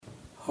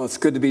Well, it's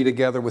good to be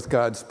together with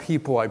God's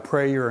people. I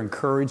pray you're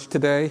encouraged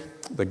today,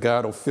 that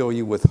God will fill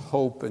you with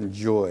hope and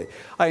joy.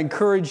 I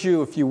encourage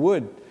you, if you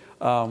would,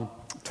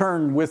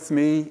 turn with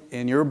me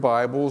in your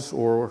Bibles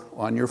or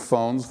on your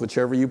phones,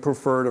 whichever you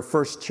prefer, to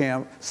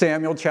 1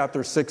 Samuel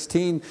chapter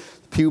 16.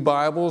 Pew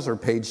Bibles are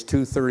page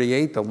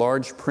 238. The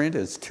large print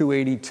is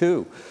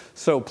 282.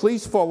 So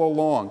please follow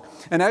along.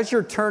 And as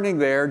you're turning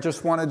there,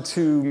 just wanted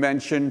to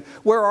mention,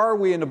 where are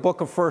we in the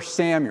book of 1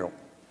 Samuel?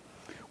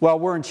 Well,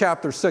 we're in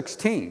chapter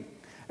 16.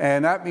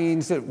 And that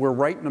means that we're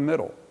right in the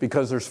middle,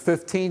 because there's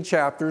 15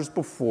 chapters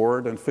before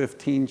it and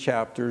 15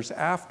 chapters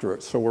after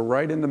it. So we're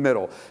right in the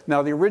middle.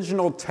 Now, the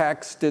original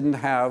text didn't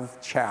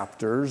have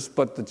chapters,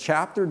 but the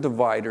chapter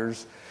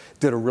dividers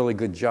did a really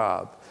good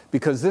job,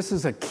 because this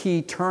is a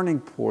key turning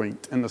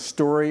point in the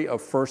story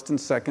of 1st and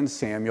 2nd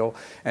Samuel.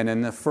 And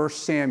in the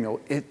 1st Samuel,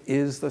 it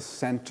is the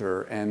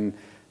center. And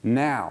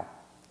now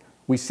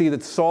we see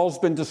that Saul's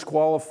been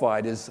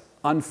disqualified. His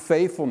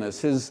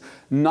unfaithfulness, his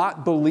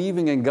not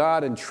believing in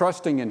God and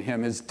trusting in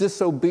Him, his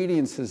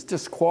disobedience has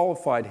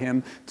disqualified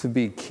him to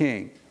be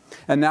king.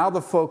 And now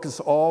the focus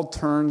all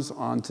turns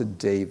on to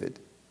David.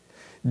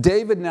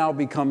 David now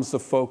becomes the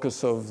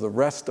focus of the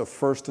rest of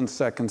 1st and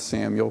 2nd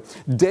Samuel.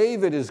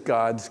 David is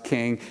God's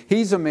king.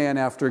 He's a man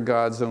after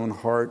God's own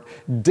heart.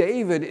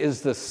 David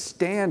is the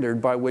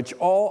standard by which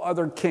all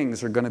other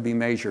kings are going to be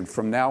measured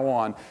from now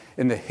on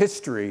in the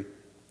history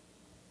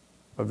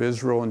of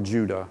Israel and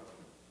Judah,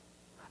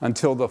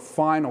 until the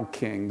final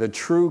king, the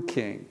true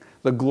king,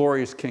 the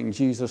glorious king,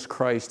 Jesus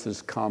Christ,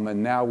 has come.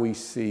 And now we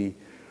see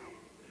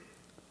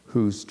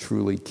who's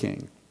truly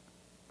king.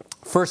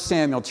 1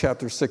 Samuel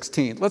chapter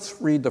 16.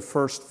 Let's read the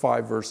first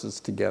 5 verses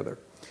together.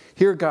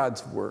 Hear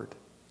God's word.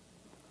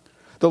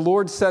 The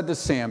Lord said to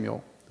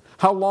Samuel,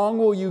 "How long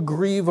will you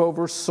grieve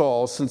over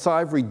Saul, since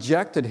I've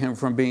rejected him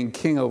from being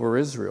king over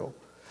Israel?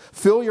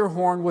 Fill your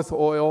horn with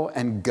oil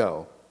and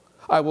go.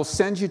 I will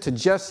send you to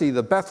Jesse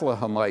the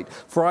Bethlehemite,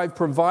 for I've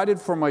provided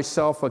for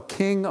myself a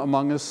king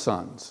among his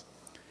sons."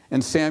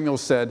 And Samuel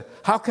said,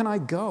 "How can I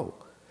go?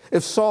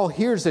 If Saul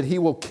hears it, he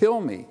will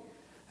kill me."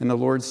 And the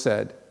Lord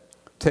said,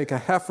 "Take a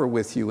heifer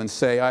with you and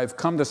say, I have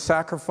come to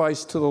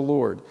sacrifice to the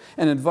Lord,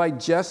 and invite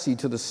Jesse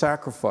to the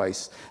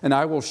sacrifice, and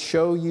I will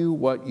show you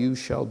what you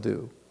shall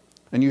do.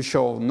 And you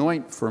shall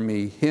anoint for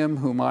me him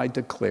whom I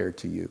declare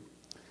to you."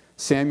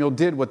 Samuel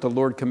did what the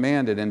Lord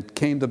commanded and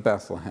came to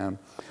Bethlehem.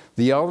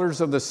 The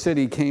elders of the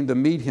city came to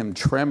meet him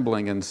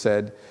trembling and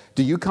said,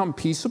 "Do you come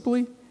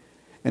peaceably?"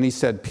 And he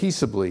said,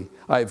 "Peaceably,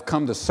 I have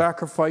come to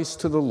sacrifice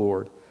to the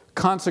Lord.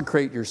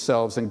 Consecrate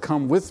yourselves and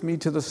come with me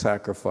to the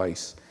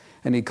sacrifice."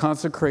 And he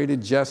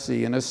consecrated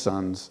Jesse and his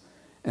sons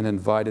and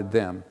invited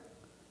them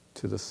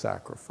to the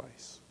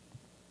sacrifice.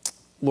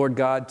 Lord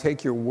God,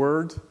 take your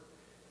word,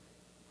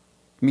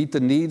 meet the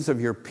needs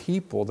of your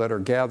people that are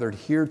gathered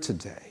here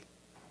today.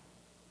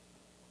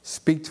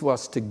 Speak to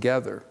us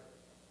together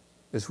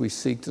as we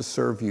seek to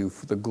serve you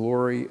for the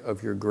glory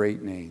of your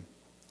great name.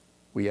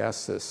 We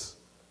ask this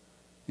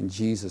in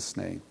Jesus'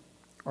 name,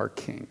 our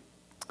King.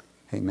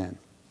 Amen.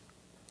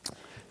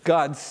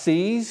 God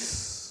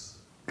sees,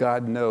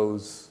 God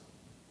knows,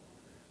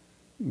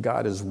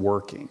 God is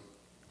working.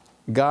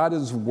 God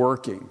is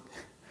working.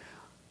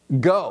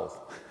 Go,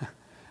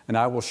 and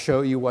I will show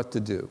you what to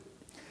do.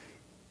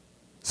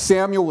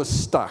 Samuel was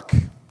stuck.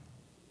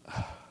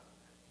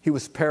 He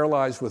was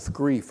paralyzed with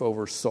grief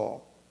over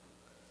Saul.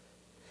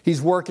 He's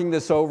working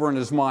this over in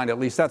his mind. At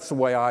least that's the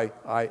way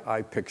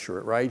I picture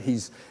it, right?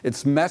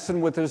 It's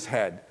messing with his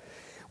head.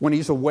 When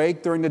he's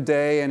awake during the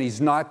day and he's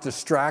not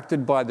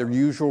distracted by the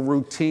usual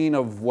routine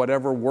of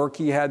whatever work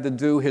he had to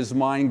do, his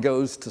mind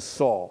goes to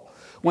Saul.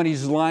 When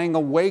he's lying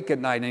awake at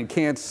night and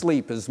can't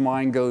sleep, his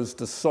mind goes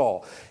to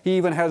Saul. He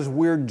even has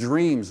weird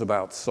dreams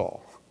about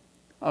Saul.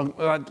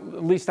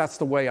 At least that's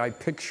the way I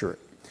picture it.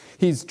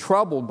 He's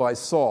troubled by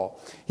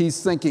Saul.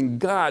 He's thinking,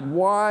 God,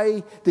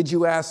 why did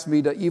you ask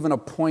me to even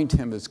appoint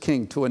him as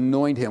king, to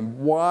anoint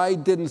him? Why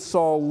didn't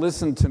Saul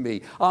listen to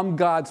me? I'm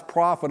God's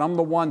prophet. I'm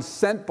the one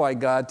sent by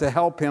God to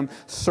help him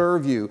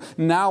serve you.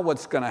 Now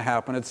what's going to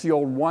happen? It's the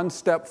old 1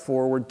 step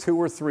forward, 2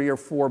 or 3 or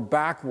 4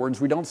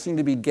 backwards. We don't seem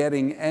to be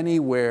getting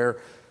anywhere.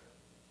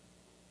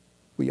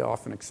 We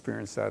often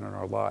experience that in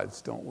our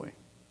lives, don't we?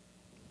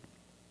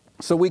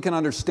 So we can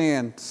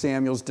understand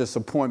Samuel's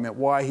disappointment,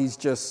 why he's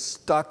just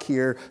stuck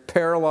here,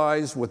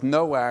 paralyzed with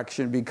no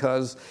action,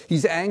 because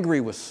he's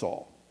angry with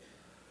Saul.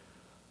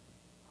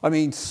 I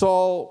mean,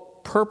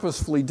 Saul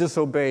purposefully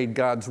disobeyed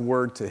God's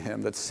word to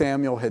him that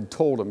Samuel had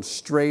told him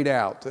straight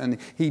out, and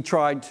he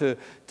tried to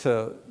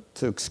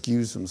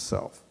excuse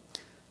himself.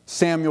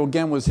 Samuel,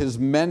 again, was his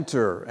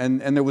mentor, and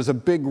there was a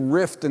big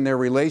rift in their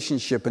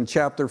relationship in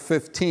chapter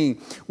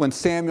 15 when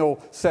Samuel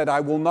said,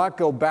 "I will not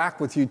go back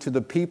with you to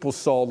the people,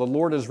 Saul. The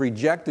Lord has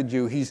rejected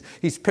you.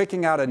 He's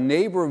picking out a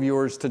neighbor of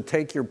yours to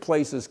take your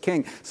place as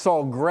king."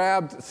 Saul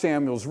grabbed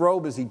Samuel's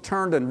robe as he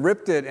turned and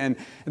ripped it, and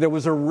there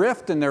was a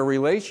rift in their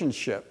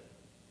relationship.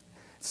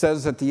 It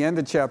says at the end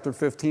of chapter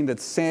 15 that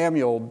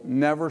Samuel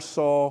never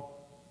saw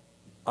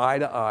eye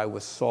to eye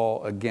with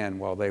Saul again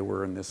while they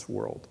were in this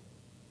world,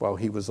 while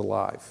he was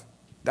alive.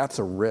 That's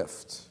a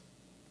rift.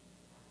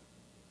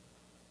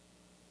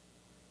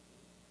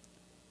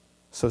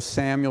 So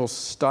Samuel's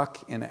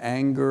stuck in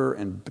anger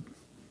and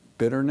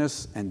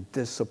bitterness and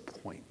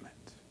disappointment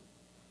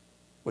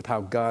with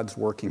how God's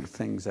working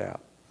things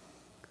out.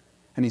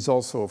 And he's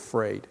also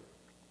afraid.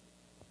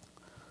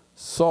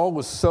 Saul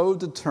was so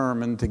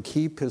determined to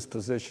keep his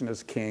position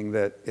as king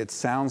that it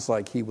sounds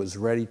like he was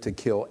ready to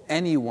kill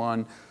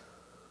anyone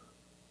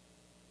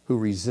who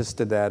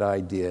resisted that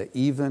idea,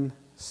 even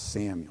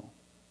Samuel.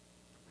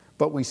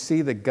 But we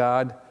see that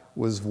God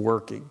was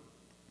working.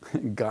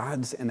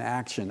 God's in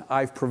action.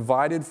 I've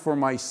provided for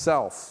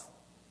myself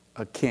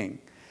a king.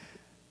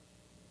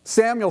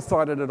 Samuel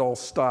thought it had all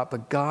stopped,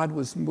 but God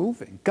was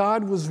moving.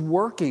 God was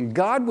working.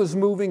 God was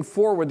moving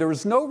forward. There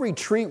was no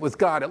retreat with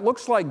God. It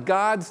looks like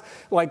God's,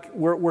 like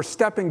we're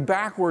stepping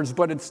backwards,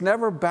 but it's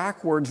never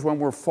backwards when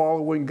we're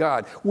following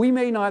God. We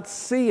may not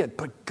see it,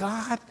 but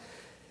God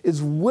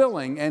is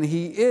willing, and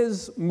he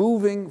is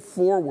moving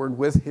forward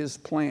with his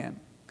plan.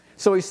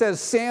 So he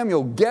says,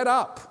 Samuel, get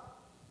up.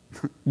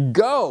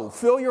 Go,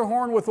 fill your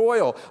horn with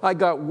oil. I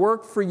got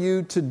work for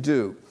you to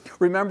do.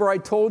 Remember, I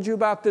told you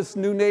about this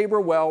new neighbor?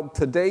 Well,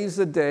 today's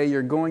the day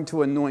you're going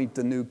to anoint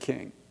the new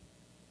king.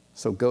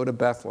 So go to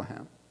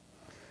Bethlehem.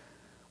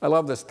 I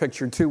love this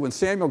picture too. When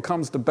Samuel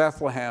comes to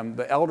Bethlehem,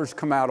 the elders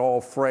come out all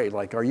afraid.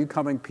 Like, are you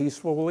coming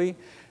peacefully?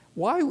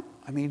 Why?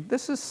 I mean,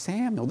 this is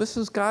Samuel. This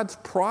is God's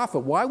prophet.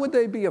 Why would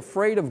they be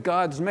afraid of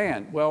God's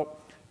man? Well,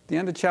 at the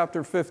end of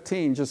chapter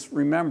 15, just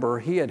remember,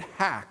 he had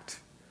hacked.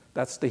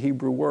 That's the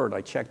Hebrew word.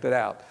 I checked it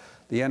out.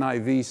 The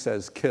NIV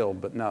says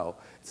killed, but no.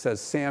 It says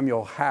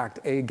Samuel hacked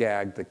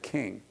Agag, the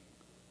king,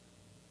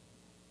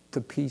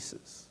 to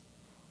pieces.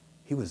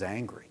 He was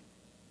angry.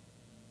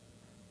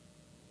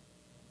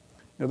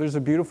 Now, there's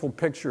a beautiful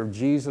picture of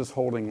Jesus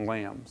holding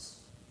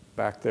lambs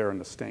back there in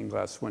the stained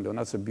glass window, and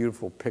that's a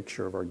beautiful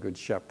picture of our Good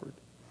Shepherd.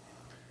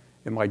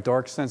 In my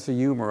dark sense of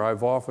humor,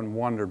 I've often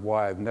wondered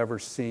why I've never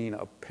seen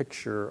a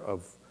picture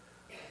of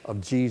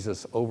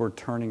Jesus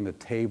overturning the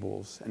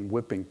tables and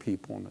whipping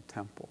people in the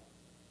temple.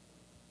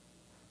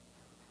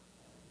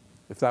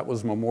 If that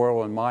was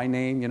memorial in my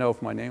name,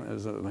 if my name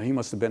was, he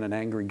must have been an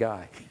angry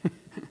guy.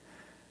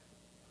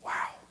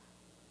 Wow.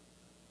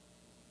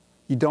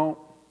 You don't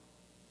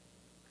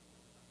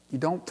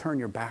turn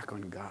your back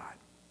on God.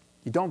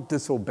 You don't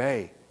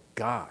disobey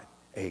God,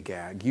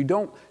 Agag. You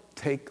don't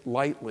take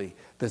lightly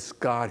this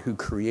God who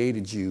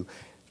created you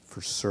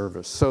for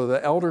service. So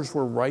the elders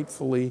were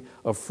rightfully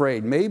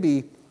afraid.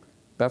 Maybe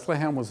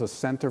Bethlehem was a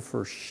center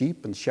for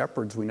sheep and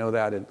shepherds. We know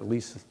that at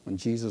least when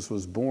Jesus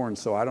was born.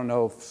 So I don't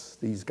know if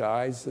these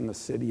guys in the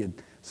city had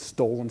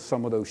stolen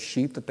some of those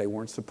sheep that they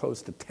weren't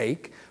supposed to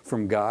take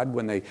from God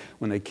when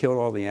they killed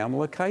all the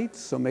Amalekites.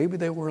 So maybe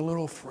they were a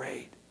little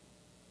afraid.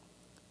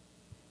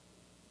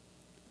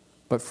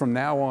 But from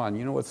now on,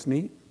 you know what's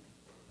neat?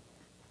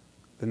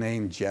 The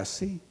name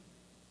Jesse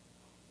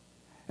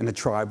and the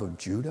tribe of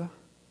Judah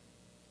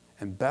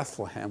and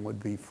Bethlehem would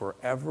be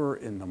forever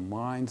in the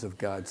minds of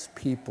God's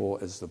people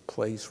as the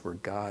place where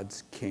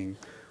God's king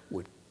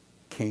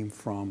came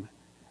from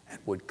and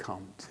would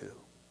come to.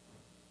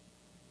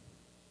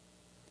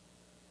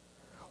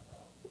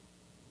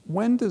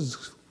 What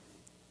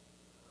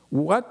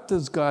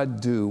does God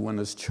do when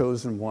his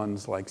chosen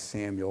ones like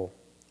Samuel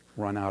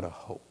run out of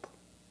hope?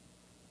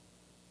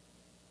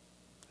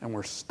 And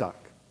we're stuck.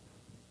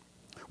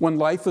 When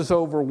life is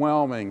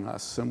overwhelming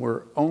us and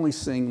we're only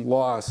seeing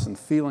loss and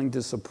feeling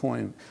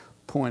disappointed,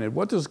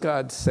 what does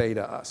God say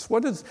to us?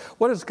 What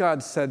has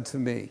God said to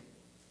me?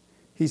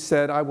 He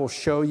said, I will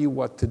show you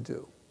what to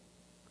do.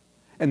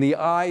 And the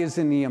I is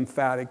in the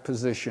emphatic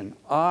position.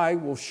 I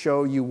will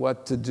show you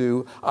what to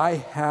do. I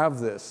have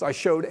this. I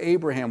showed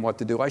Abraham what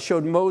to do. I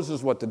showed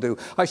Moses what to do.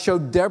 I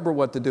showed Deborah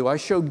what to do. I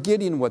showed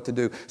Gideon what to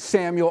do.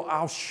 Samuel,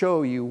 I'll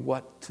show you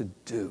what to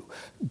do.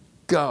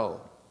 Go.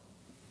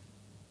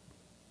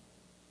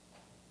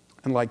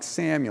 And like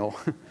Samuel,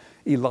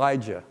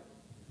 Elijah,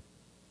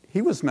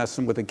 he was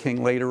messing with a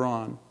king later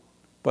on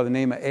by the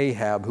name of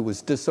Ahab, who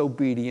was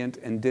disobedient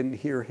and didn't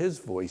hear his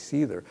voice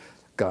either,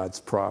 God's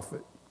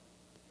prophet.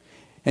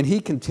 And he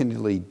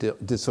continually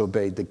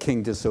disobeyed. The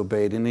king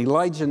disobeyed. And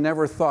Elijah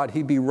never thought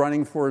he'd be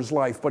running for his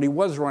life, but he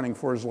was running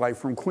for his life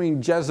from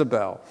Queen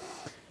Jezebel.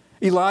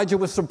 Elijah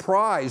was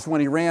surprised when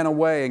he ran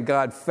away and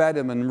God fed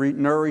him and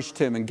nourished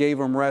him and gave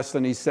him rest.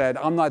 And he said,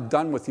 I'm not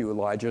done with you,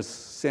 Elijah.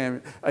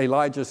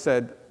 Elijah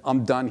said,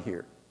 I'm done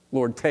here.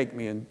 Lord, take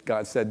me. And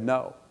God said,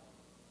 no.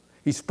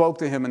 He spoke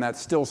to him in that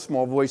still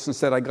small voice and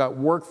said, I got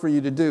work for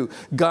you to do.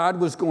 God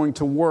was going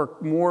to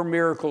work more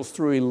miracles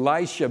through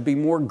Elisha, be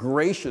more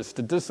gracious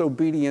to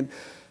disobedient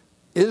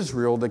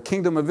Israel, the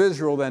kingdom of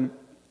Israel, than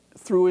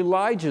through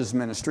Elijah's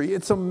ministry.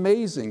 It's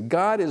amazing.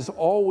 God is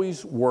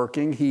always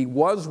working. He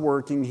was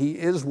working. He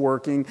is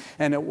working,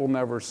 and it will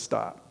never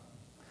stop.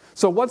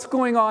 So what's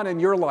going on in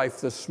your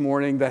life this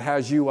morning that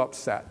has you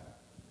upset,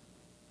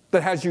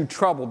 that has you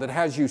troubled, that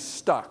has you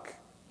stuck,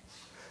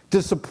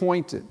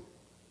 disappointed?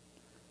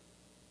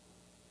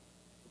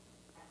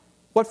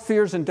 What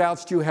fears and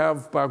doubts do you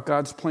have about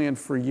God's plan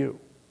for you?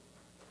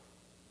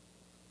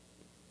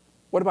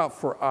 What about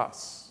for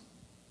us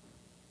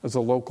as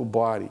a local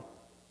body?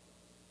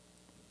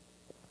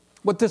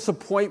 What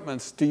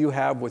disappointments do you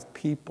have with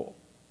people?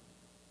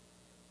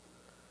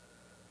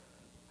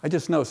 I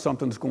just know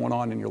something's going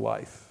on in your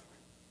life.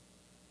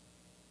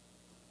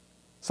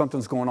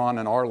 Something's going on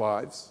in our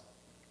lives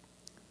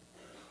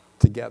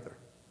together.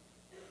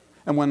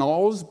 And when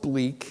all is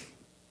bleak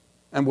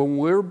and when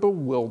we're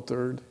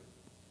bewildered,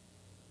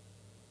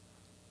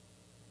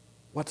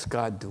 what's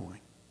God doing?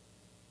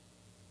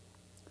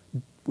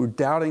 We're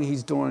doubting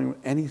he's doing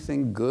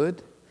anything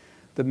good,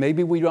 that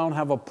maybe we don't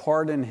have a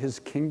part in his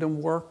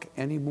kingdom work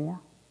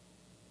anymore.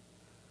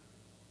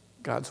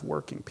 God's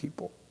working,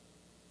 people.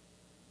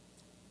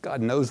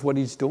 God knows what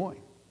he's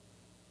doing.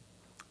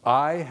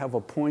 I have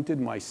appointed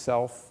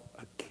myself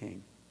a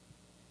king.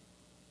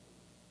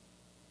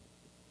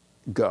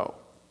 Go.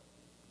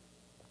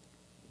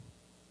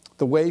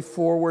 The way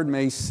forward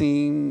may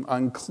seem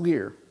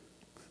unclear,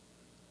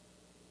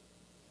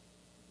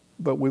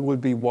 but we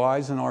would be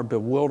wise in our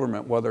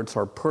bewilderment, whether it's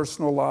our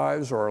personal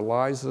lives or our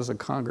lives as a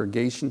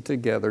congregation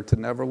together, to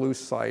never lose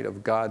sight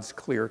of God's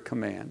clear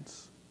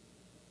commands.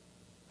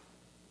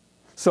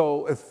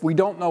 So if we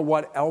don't know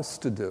what else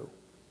to do,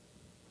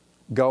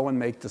 go and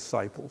make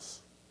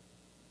disciples.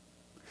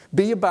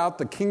 Be about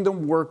the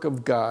kingdom work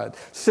of God.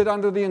 Sit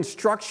under the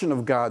instruction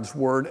of God's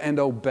word and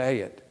obey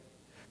it.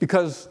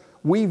 Because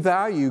we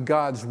value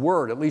God's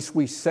word. At least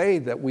we say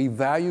that we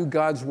value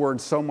God's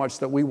word so much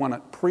that we want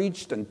it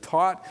preached and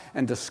taught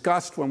and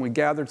discussed when we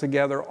gather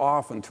together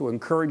often to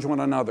encourage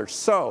one another.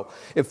 So,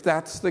 if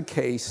that's the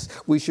case,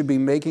 we should be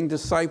making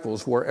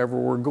disciples wherever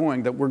we're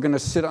going, that we're going to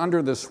sit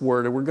under this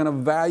word and we're going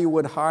to value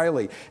it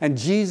highly. And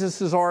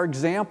Jesus is our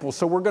example,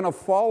 so we're going to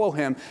follow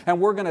him and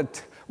we're going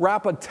to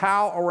wrap a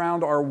towel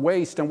around our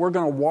waist and we're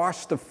going to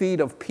wash the feet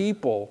of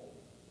people.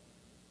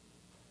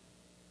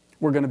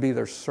 We're going to be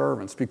their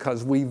servants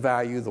because we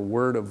value the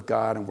word of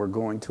God and we're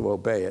going to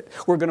obey it.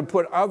 We're going to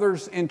put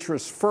others'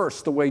 interests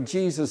first, the way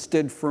Jesus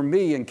did for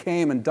me and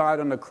came and died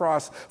on the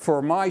cross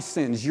for my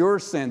sins, your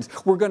sins.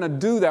 We're going to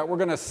do that. We're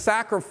going to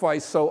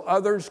sacrifice so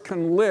others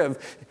can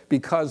live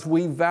because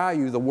we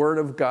value the word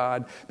of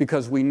God,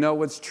 because we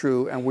know it's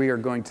true, and we are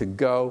going to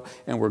go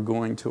and we're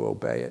going to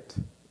obey it.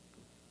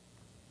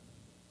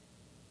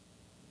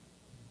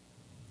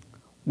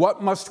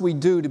 What must we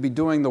do to be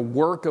doing the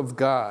work of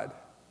God?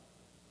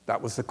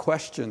 That was the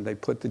question they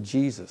put to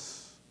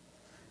Jesus.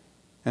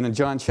 And in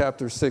John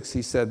chapter 6,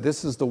 he said,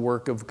 "This is the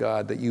work of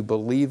God, that you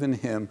believe in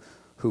him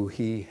who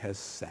he has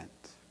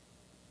sent."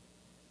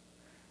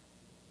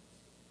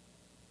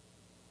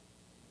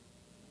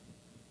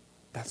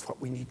 That's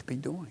what we need to be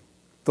doing.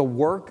 The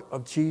work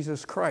of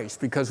Jesus Christ,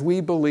 because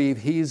we believe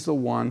he's the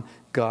one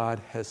God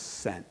has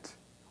sent.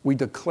 We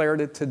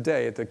declared it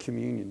today at the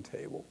communion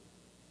table.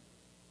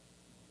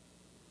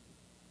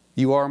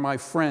 You are my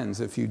friends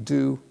if you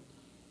do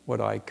what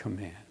I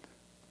command.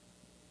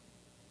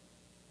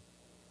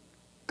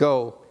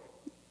 Go,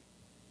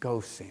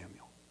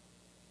 Samuel.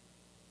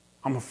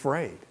 I'm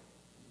afraid.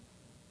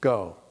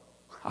 Go.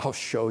 I'll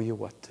show you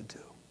what to do.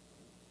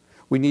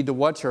 We need to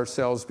watch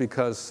ourselves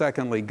because,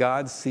 secondly,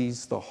 God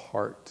sees the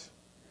heart.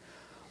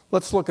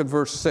 Let's look at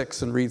verse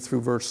 6 and read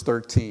through verse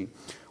 13.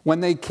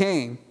 When they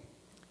came,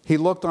 he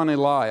looked on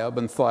Eliab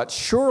and thought,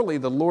 "Surely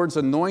the Lord's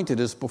anointed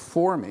is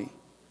before me."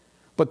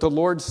 But the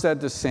Lord said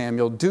to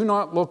Samuel, "Do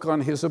not look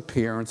on his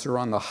appearance or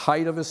on the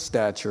height of his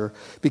stature,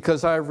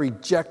 because I have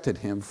rejected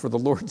him. For the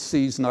Lord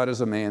sees not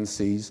as a man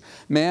sees.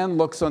 Man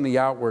looks on the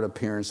outward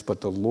appearance,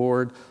 but the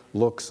Lord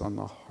looks on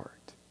the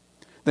heart."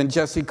 Then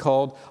Jesse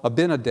called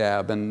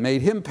Abinadab and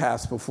made him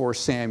pass before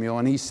Samuel,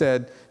 and he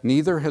said,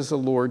 "Neither has the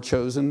Lord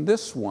chosen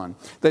this one."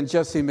 Then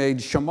Jesse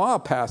made Shammah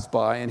pass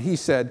by, and he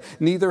said,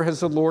 "Neither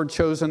has the Lord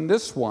chosen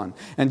this one."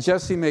 And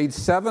Jesse made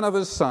 7 of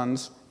his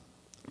sons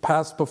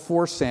passed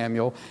before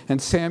Samuel,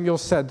 and Samuel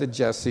said to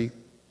Jesse,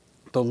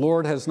 "The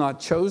Lord has not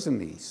chosen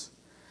these."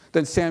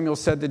 Then Samuel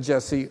said to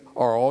Jesse,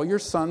 "Are all your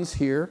sons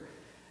here?"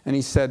 And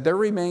he said, "There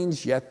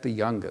remains yet the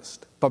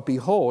youngest, but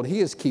behold,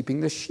 he is keeping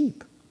the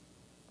sheep."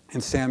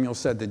 And Samuel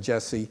said to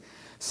Jesse,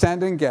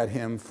 "Send and get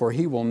him, for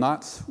we will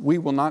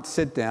not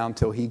sit down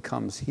till he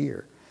comes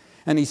here."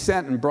 And he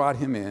sent and brought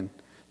him in.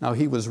 Now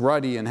he was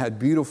ruddy and had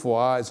beautiful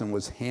eyes and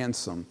was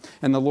handsome.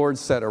 And the Lord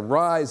said,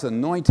 "Arise,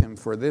 anoint him,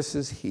 for this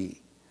is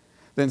he."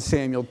 Then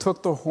Samuel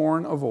took the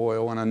horn of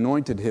oil and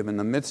anointed him in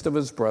the midst of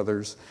his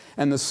brothers,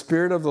 and the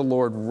Spirit of the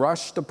Lord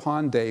rushed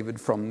upon David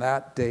from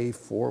that day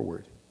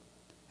forward.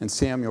 And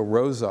Samuel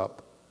rose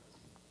up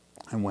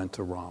and went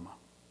to Ramah.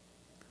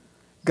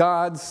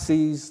 God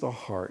sees the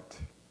heart.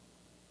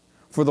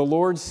 For the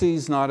Lord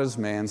sees not as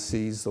man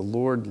sees, the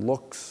Lord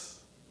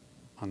looks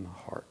on the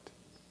heart.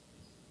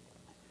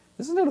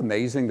 Isn't it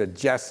amazing that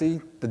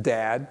Jesse, the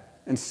dad,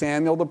 and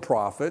Samuel, the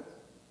prophet,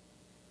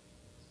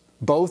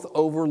 both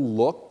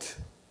overlooked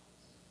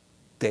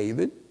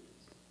David?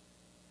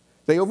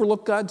 They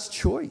overlooked God's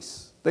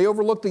choice. They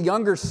overlooked the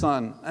younger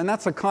son, and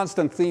that's a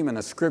constant theme in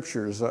the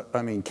scriptures.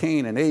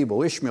 Cain and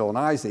Abel, Ishmael and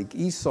Isaac,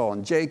 Esau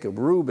and Jacob,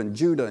 Reuben,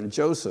 Judah and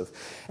Joseph.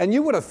 And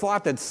you would have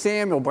thought that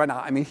Samuel, by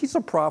now, he's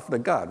a prophet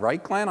of God,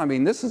 right,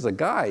 Glenn? This is a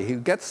guy who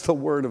gets the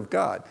word of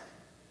God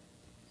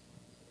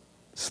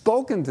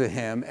spoken to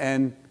him,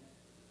 and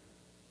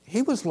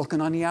he was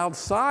looking on the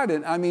outside.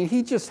 And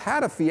he just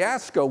had a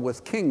fiasco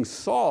with King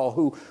Saul,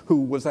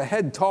 who was a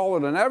head taller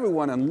than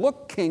everyone and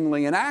looked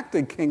kingly and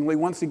acted kingly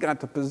once he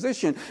got to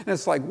position. And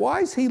it's like,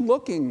 why is he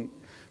looking?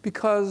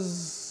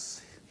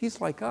 Because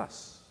he's like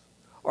us.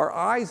 Our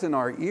eyes and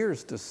our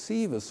ears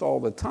deceive us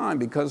all the time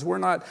because we're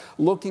not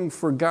looking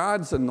for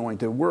God's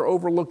anointed. We're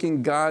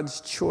overlooking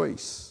God's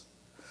choice.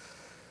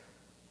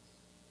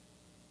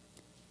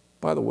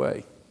 By the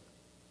way,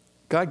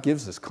 God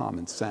gives us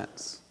common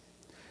sense.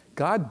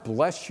 God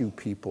bless you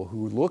people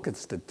who look at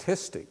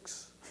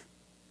statistics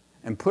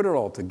and put it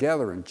all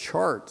together in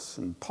charts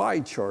and pie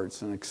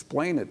charts and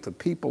explain it to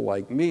people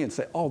like me and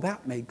say, oh,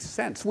 that makes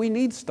sense. We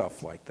need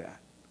stuff like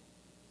that.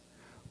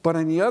 But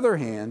on the other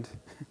hand,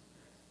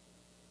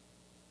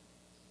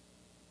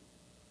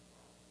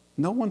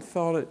 no one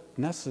felt it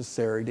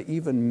necessary to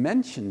even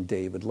mention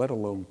David, let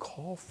alone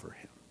call for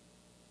him.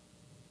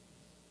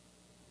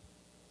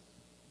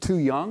 Too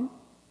young?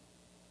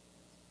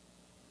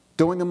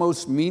 Doing the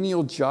most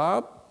menial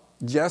job?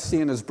 Jesse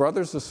and his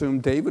brothers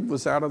assumed David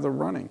was out of the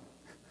running.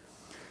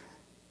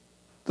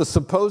 The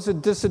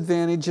supposed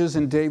disadvantages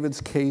in David's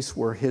case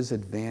were his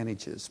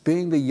advantages.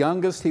 Being the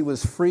youngest, he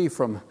was free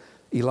from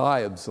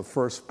Eliab's, the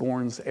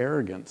firstborn's,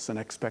 arrogance and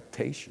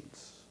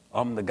expectations.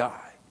 I'm the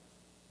guy.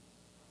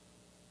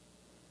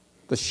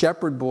 The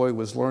shepherd boy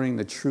was learning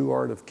the true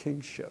art of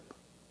kingship,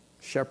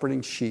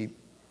 shepherding sheep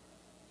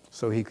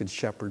so he could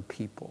shepherd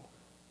people.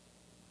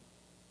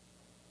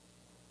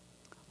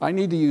 I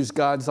need to use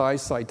God's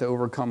eyesight to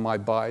overcome my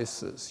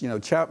biases.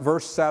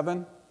 Verse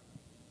 7,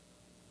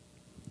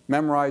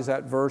 memorize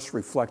that verse,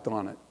 reflect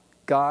on it.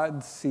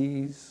 God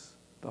sees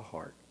the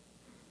heart.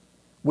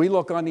 We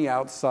look on the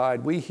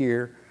outside, we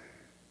hear,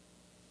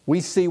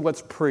 we see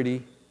what's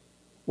pretty,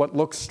 what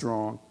looks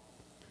strong.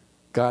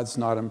 God's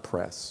not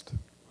impressed.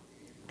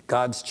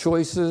 God's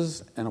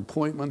choices and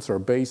appointments are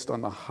based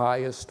on the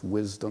highest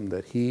wisdom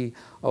that He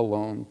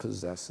alone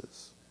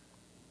possesses.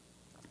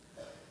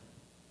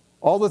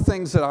 All the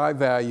things that I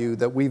value,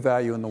 that we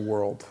value in the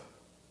world,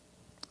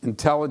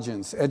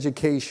 intelligence,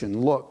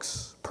 education,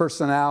 looks,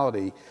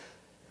 personality,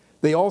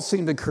 they all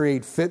seem to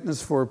create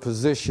fitness for a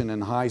position in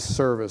high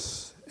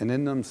service, and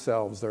in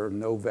themselves, they're of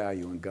no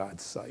value in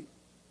God's sight.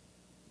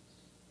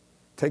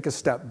 Take a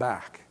step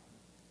back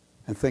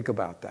and think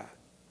about that.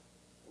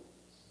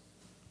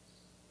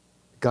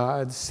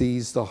 God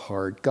sees the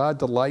heart. God's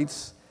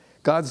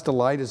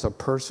delight is a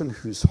person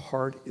whose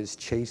heart is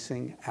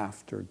chasing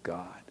after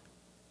God.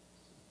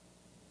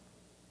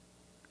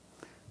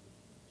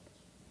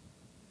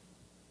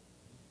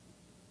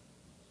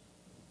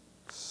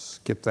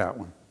 Skip that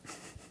one.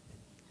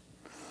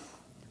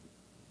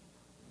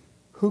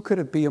 Who could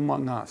it be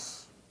among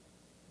us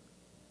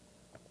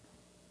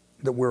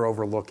that we're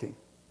overlooking?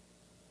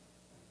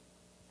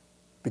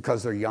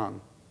 Because they're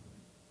young.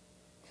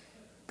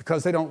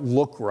 Because they don't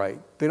look right.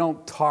 They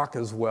don't talk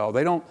as well.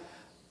 They don't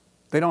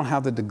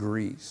have the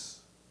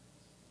degrees.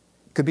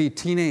 It could be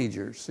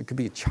teenagers. It could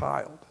be a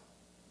child.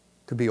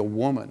 It could be a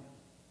woman,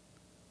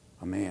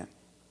 a man.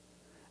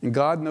 And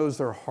God knows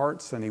their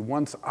hearts, and He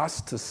wants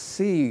us to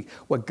see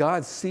what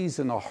God sees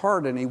in the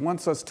heart, and He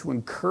wants us to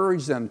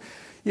encourage them.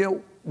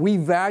 We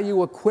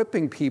value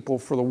equipping people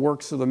for the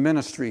works of the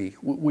ministry.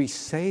 We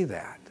say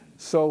that.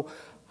 So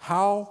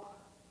how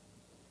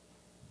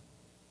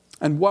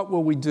and what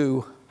will we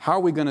do? How are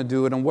we going to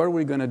do it? And what are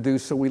we going to do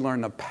so we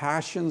learn the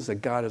passions that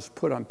God has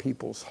put on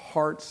people's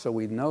hearts so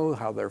we know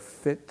how they're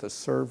fit to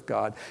serve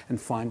God and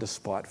find a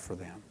spot for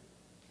them?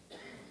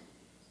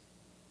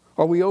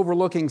 Are we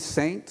overlooking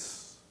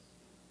saints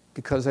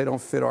because they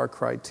don't fit our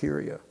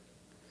criteria?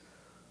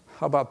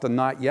 How about the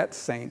not yet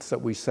saints that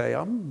we say,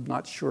 I'm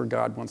not sure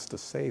God wants to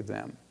save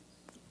them?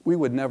 We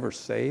would never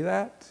say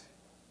that,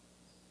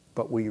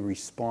 but we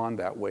respond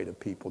that way to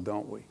people,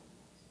 don't we?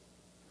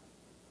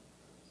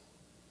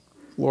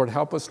 Lord,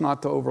 help us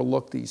not to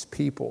overlook these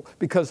people,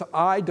 because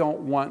I don't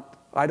want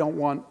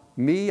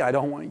me, I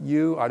don't want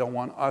you, I don't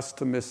want us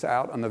to miss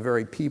out on the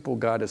very people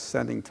God is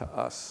sending to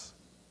us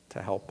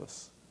to help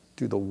us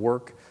do the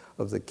work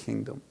of the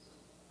kingdom.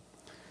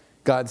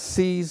 God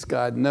sees,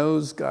 God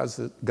knows,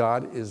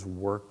 God is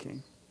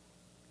working.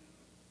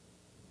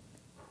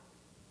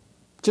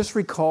 Just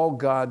recall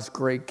God's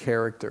great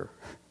character.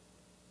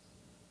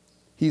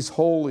 He's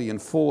holy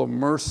and full of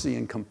mercy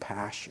and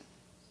compassion.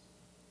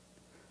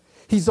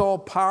 He's all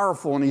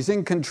powerful and He's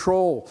in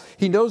control.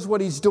 He knows what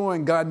He's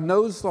doing. God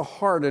knows the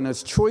heart, and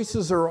His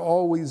choices are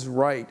always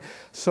right.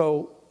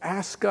 So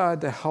ask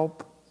God to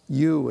help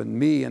you and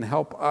me and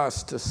help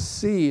us to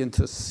see and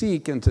to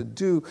seek and to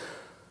do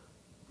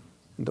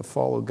and to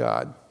follow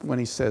God when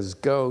He says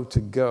go, to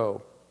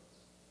go,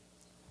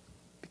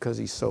 because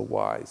He's so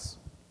wise.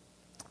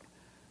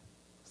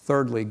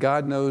 Thirdly,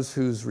 God knows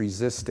who's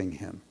resisting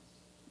Him.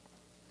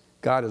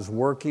 God is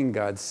working,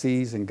 God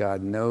sees, and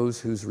God knows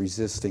who's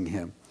resisting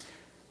him.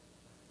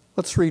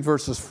 Let's read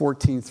verses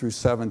 14 through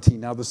 17.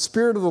 Now the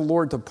Spirit of the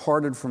Lord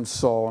departed from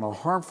Saul, and a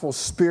harmful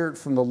spirit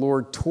from the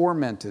Lord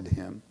tormented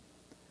him.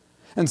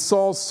 And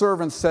Saul's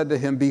servant said to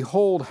him,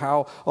 Behold,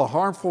 how a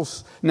harmful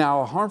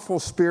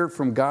spirit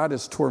from God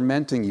is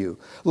tormenting you.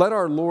 Let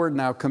our Lord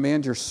now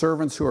command your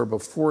servants who are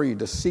before you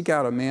to seek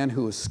out a man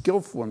who is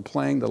skillful in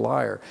playing the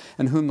lyre,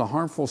 and when the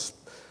harmful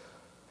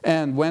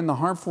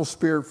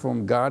spirit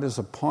from God is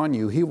upon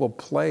you, he will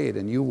play it,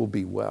 and you will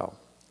be well.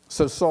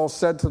 So Saul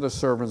said to the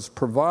servants,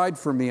 Provide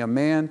for me a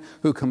man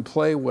who can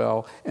play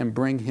well, and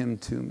bring him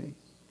to me.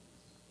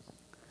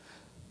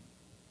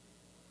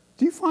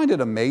 Do you find it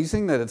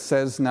amazing that it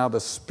says, Now the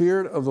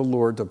Spirit of the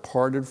Lord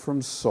departed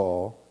from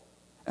Saul,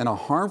 and a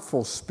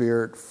harmful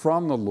spirit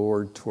from the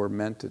Lord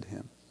tormented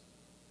him?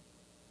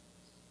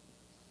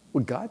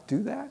 Would God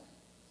do that?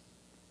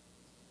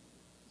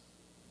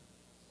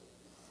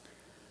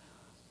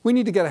 We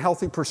need to get a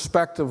healthy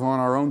perspective on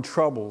our own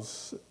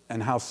troubles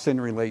and how sin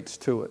relates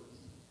to it.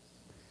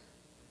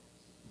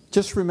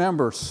 Just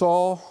remember,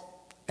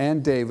 Saul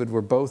and David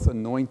were both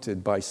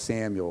anointed by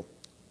Samuel.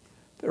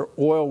 Their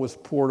oil was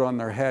poured on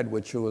their head,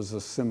 which was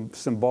a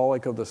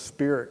symbolic of the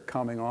Spirit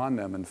coming on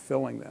them and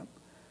filling them.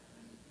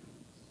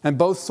 And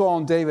both Saul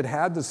and David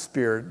had the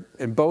Spirit.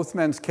 In both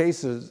men's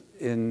cases,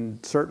 in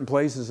certain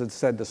places, it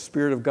said the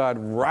Spirit of God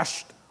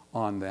rushed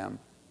on them.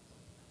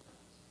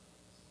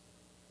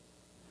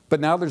 But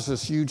now there's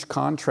this huge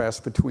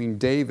contrast between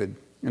David.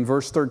 In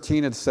verse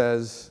 13 it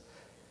says,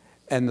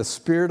 And the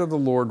Spirit of the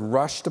Lord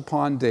rushed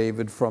upon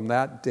David from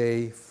that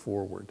day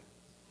forward.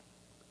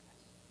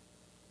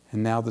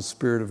 And now the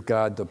Spirit of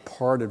God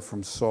departed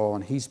from Saul,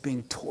 and he's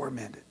being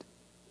tormented.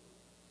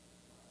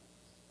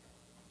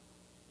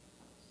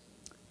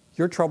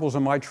 Your troubles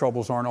and my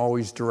troubles aren't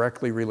always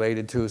directly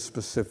related to a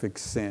specific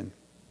sin.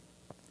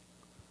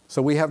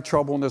 So we have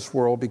trouble in this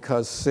world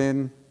because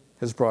sin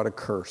has brought a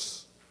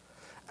curse.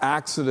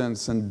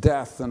 Accidents and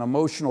death and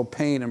emotional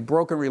pain and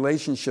broken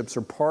relationships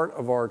are part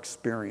of our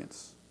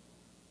experience.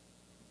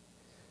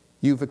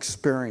 You've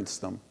experienced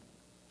them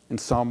in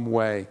some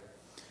way.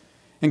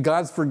 And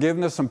God's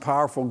forgiveness and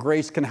powerful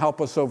grace can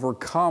help us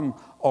overcome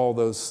all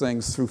those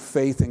things through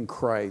faith in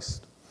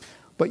Christ.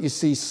 But you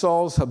see,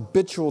 Saul's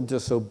habitual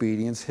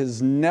disobedience,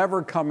 his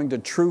never coming to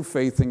true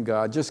faith in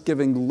God, just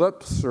giving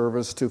lip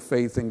service to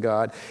faith in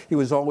God. He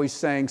was always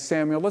saying,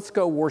 Samuel, let's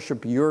go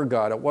worship your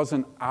God. It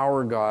wasn't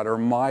our God or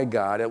my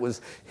God. It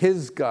was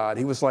his God.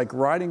 He was like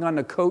riding on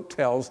the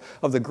coattails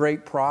of the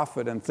great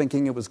prophet and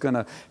thinking it was going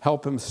to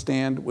help him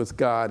stand with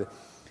God.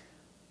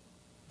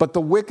 But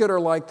the wicked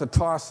are like the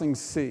tossing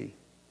sea.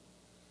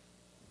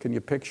 Can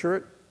you picture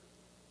it?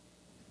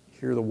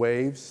 Hear the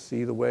waves,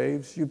 see the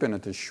waves. You've been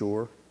at the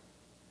shore.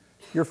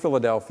 You're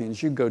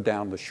Philadelphians. You go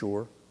down the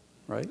shore,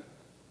 right?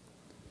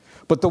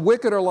 But the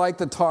wicked are like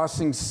the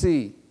tossing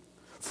sea,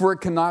 for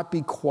it cannot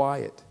be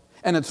quiet,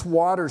 and its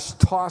waters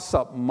toss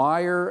up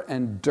mire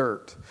and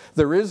dirt.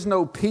 There is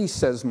no peace,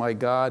 says my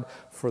God,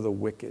 for the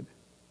wicked.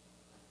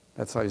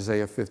 That's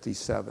Isaiah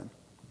 57.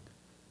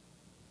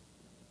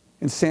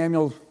 In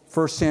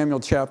 1 Samuel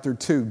chapter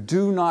 2,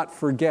 do not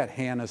forget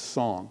Hannah's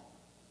song.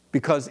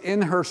 Because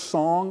in her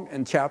song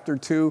in chapter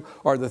 2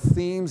 are the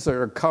themes that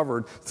are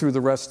covered through the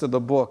rest of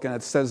the book. And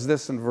it says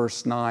this in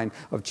verse 9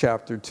 of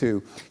chapter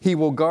 2. He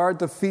will guard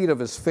the feet of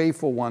his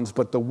faithful ones,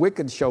 but the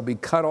wicked shall be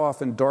cut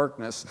off in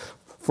darkness,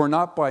 for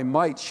not by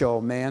might shall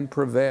man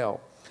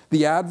prevail.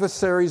 The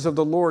adversaries of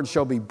the Lord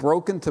shall be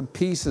broken to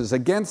pieces.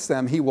 Against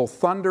them he will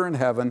thunder in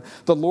heaven.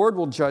 The Lord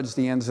will judge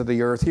the ends of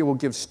the earth. He will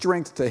give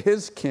strength to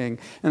his king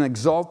and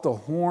exalt the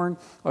horn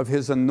of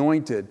his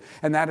anointed.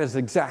 And that is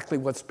exactly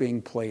what's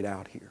being played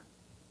out here.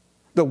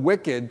 The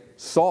wicked,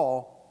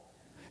 Saul,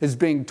 is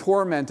being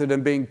tormented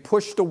and being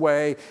pushed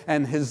away,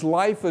 and his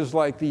life is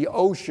like the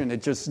ocean.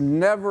 It just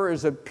never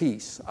is at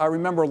peace. I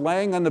remember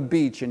laying on the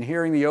beach and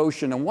hearing the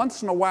ocean, and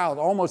once in a while, it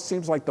almost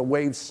seems like the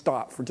waves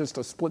stop for just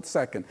a split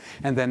second,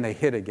 and then they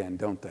hit again,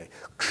 don't they?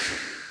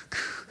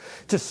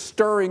 Just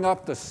stirring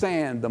up the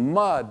sand, the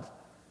mud.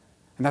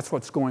 And that's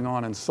what's going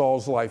on in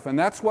Saul's life, and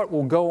that's what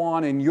will go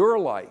on in your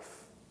life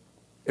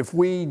if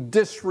we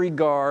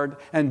disregard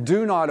and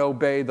do not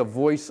obey the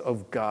voice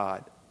of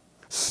God.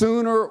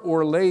 Sooner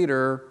or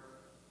later,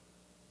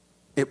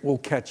 it will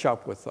catch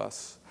up with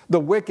us. The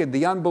wicked,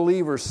 the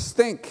unbelievers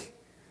think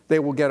they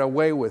will get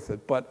away with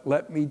it. But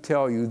let me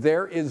tell you,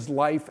 there is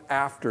life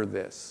after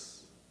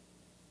this.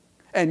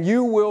 And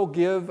you will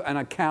give an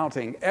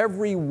accounting,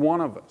 every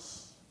one of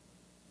us,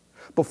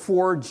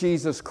 before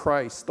Jesus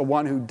Christ, the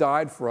one who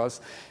died for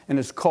us and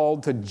is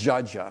called to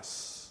judge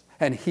us.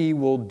 And he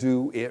will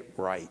do it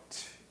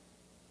right.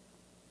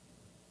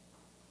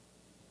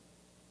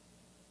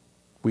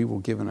 We will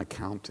give an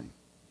accounting.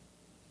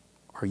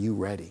 Are you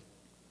ready?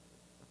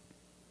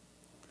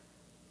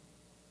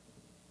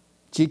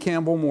 G.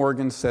 Campbell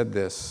Morgan said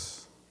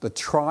this: the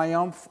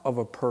triumph of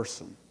a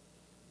person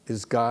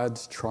is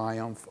God's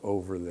triumph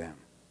over them.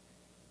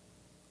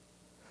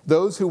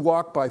 Those who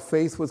walk by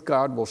faith with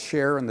God will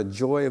share in the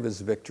joy of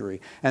his victory,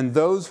 and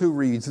those who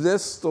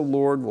resist the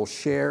Lord will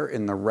share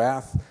in the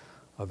wrath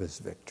of his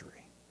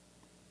victory.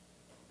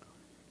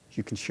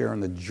 You can share in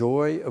the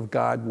joy of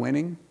God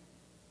winning,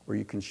 or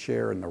you can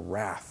share in the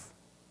wrath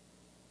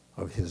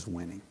of his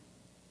winning.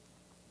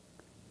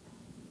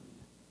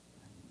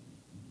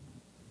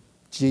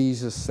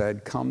 Jesus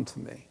said, "Come to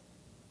me,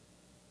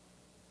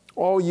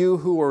 all you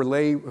who are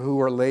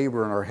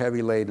labor and are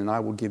heavy laden,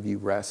 I will give you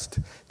rest.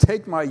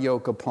 Take my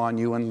yoke upon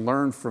you and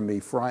learn from me,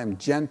 for I am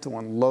gentle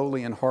and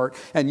lowly in heart,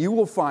 and you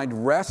will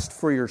find rest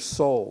for your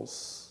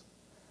souls.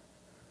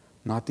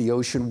 Not the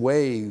ocean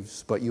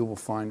waves, but you will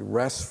find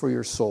rest for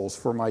your souls.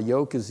 For my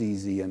yoke is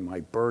easy and my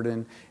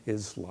burden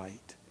is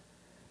light."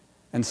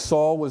 And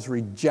Saul was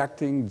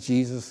rejecting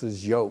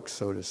Jesus' yoke,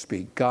 so to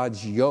speak,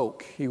 God's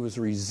yoke. He was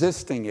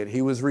resisting it.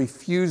 He was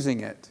refusing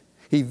it.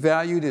 He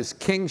valued his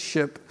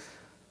kingship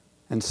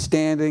and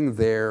standing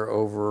there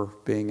over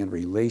being in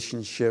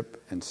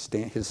relationship and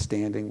his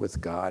standing with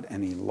God,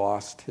 and he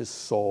lost his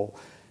soul,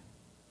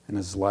 and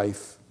his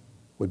life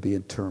would be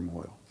in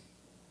turmoil.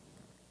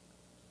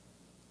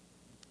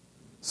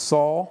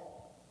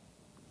 Saul,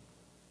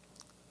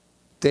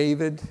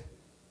 David,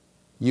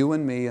 you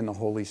and me, and the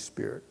Holy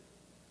Spirit.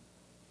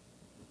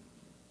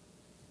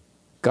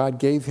 God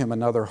gave him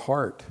another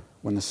heart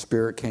when the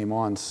Spirit came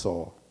on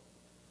Saul.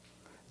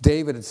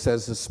 David, it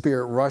says, the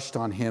Spirit rushed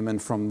on him, and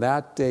from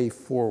that day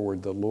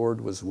forward, the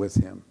Lord was with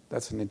him.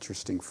 That's an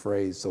interesting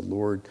phrase, the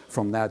Lord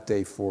from that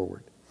day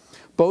forward.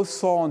 Both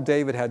Saul and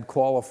David had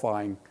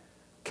qualifying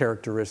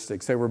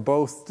characteristics. They were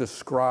both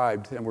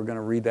described, and we're going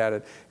to read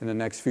that in the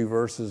next few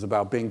verses,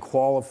 about being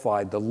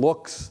qualified, the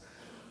looks,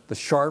 the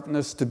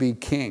sharpness to be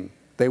king.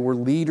 They were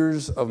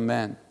leaders of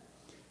men.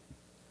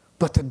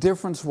 But the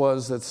difference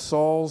was that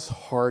Saul's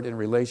heart and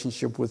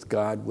relationship with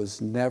God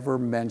was never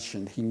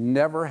mentioned. He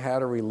never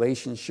had a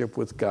relationship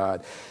with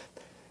God.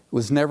 It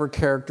was never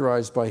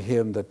characterized by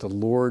him that the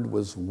Lord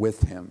was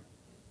with him.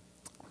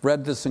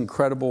 Read this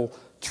incredible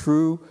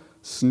true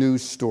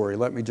news story.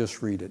 Let me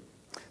just read it.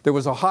 There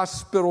was a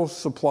hospital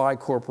supply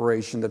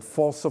corporation that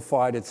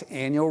falsified its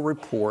annual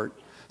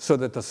report so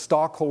that the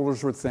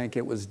stockholders would think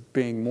it was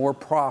being more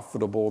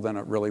profitable than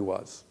it really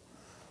was.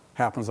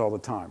 Happens all the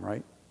time,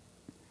 right?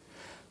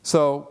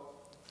 So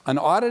an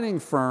auditing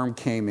firm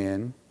came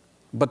in,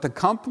 but the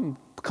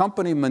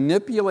company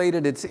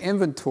manipulated its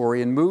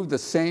inventory and moved the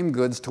same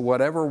goods to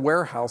whatever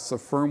warehouse the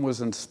firm was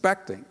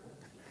inspecting.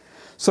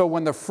 So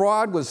when the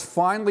fraud was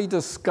finally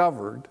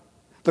discovered,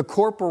 the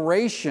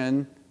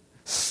corporation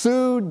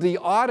sued the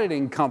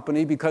auditing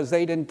company because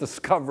they didn't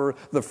discover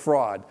the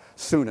fraud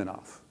soon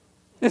enough.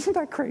 Isn't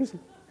that crazy?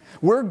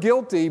 We're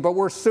guilty, but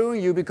we're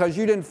suing you because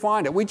you didn't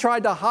find it. We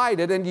tried to hide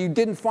it, and you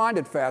didn't find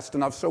it fast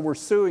enough, so we're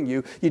suing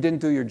you. You didn't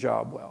do your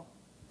job well.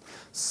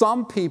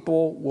 Some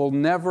people will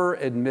never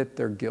admit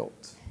their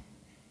guilt.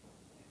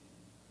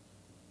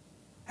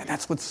 And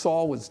that's what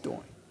Saul was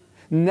doing.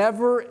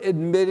 Never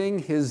admitting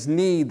his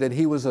need, that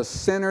he was a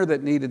sinner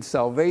that needed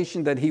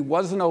salvation, that he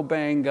wasn't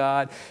obeying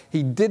God.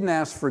 He didn't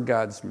ask for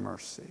God's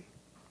mercy.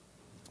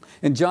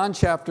 In John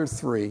chapter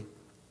 3,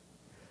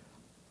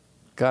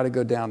 got to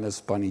go down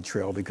this bunny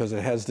trail because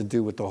it has to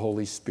do with the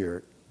Holy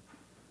Spirit.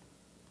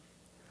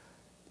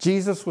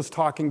 Jesus was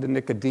talking to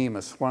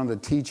Nicodemus, one of the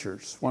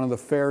teachers, one of the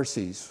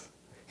Pharisees.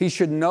 He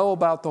should know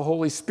about the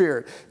Holy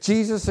Spirit.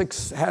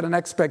 Jesus had an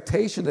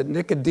expectation that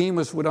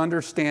Nicodemus would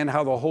understand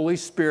how the Holy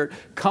Spirit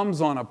comes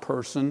on a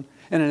person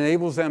and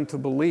enables them to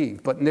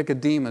believe, but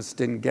Nicodemus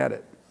didn't get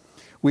it.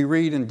 We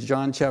read in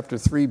John chapter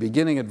 3,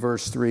 beginning at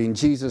verse 3, and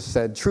Jesus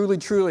said, "Truly,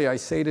 truly, I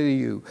say to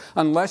you,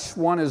 unless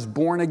one is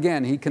born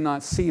again, he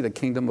cannot see the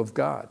kingdom of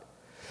God."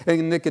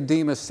 And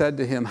Nicodemus said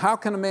to him, "How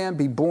can a man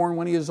be born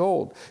when he is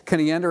old? Can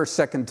he enter a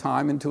second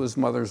time into his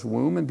mother's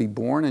womb and be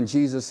born?" And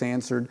Jesus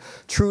answered,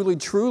 "Truly,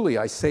 truly,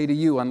 I say to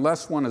you,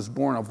 unless one is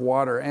born of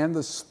water and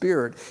the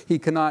Spirit, he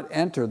cannot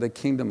enter the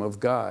kingdom of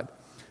God.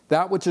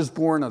 That which is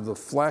born of the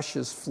flesh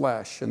is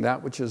flesh, and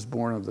that which is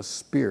born of the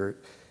Spirit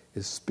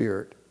is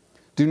spirit.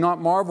 Do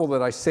not marvel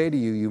that I say to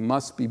you, you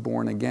must be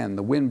born again.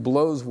 The wind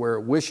blows where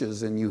it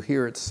wishes, and you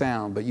hear its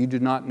sound, but you do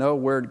not know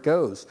where it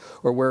goes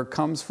or where it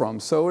comes from.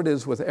 So it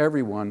is with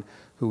everyone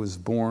who is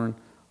born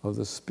of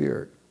the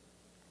Spirit."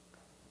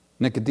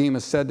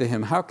 Nicodemus said to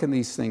him, "How can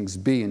these things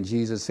be?" And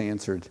Jesus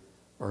answered,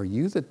 "Are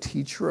you the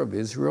teacher of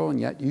Israel, and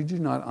yet you do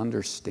not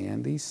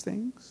understand these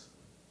things?"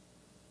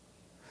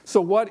 So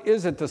what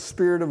is it the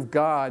Spirit of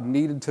God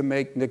needed to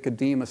make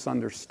Nicodemus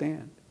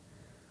understand?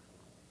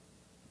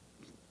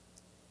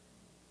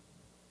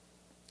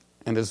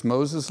 "And as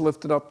Moses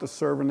lifted up the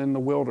servant in the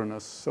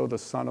wilderness, so the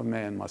Son of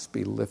Man must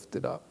be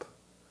lifted up,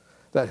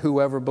 that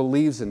whoever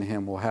believes in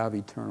him will have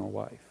eternal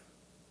life.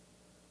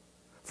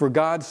 For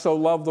God so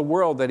loved the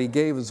world that he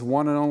gave his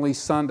one and only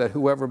Son, that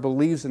whoever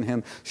believes in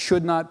him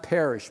should not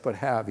perish but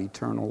have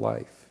eternal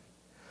life.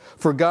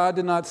 For God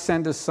did not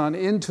send his Son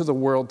into the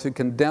world to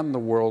condemn the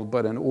world,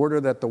 but in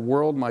order that the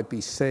world might be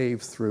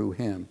saved through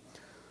him.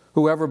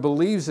 Whoever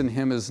believes in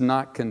him is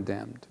not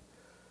condemned,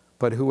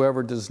 but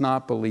whoever does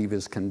not believe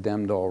is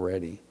condemned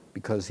already,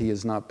 because he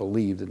has not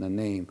believed in the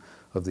name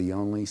of the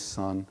only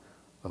Son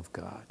of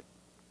God.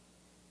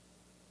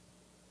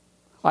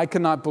 I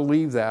cannot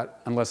believe that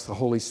unless the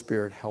Holy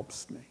Spirit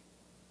helps me.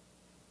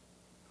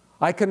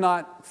 I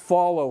cannot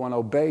follow and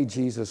obey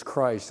Jesus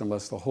Christ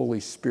unless the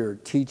Holy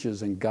Spirit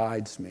teaches and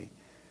guides me.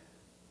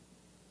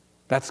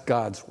 That's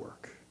God's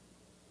work.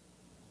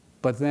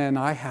 But then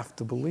I have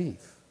to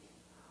believe.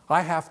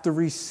 I have to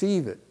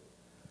receive it.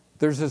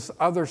 There's this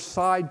other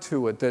side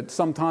to it that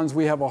sometimes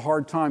we have a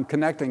hard time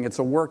connecting. It's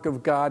a work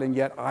of God, and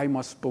yet I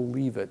must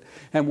believe it.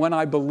 And when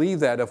I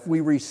believe that, if we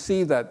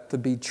receive that to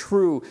be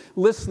true,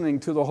 listening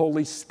to the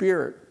Holy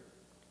Spirit,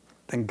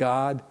 then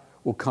God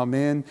will come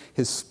in.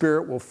 His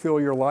Spirit will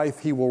fill your life.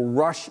 He will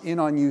rush in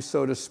on you,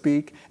 so to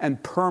speak,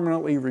 and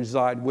permanently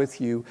reside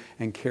with you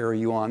and carry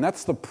you on.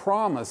 That's the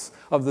promise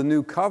of the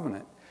new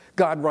covenant.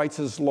 God writes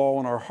his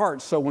law in our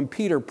hearts. So when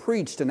Peter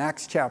preached in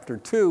Acts chapter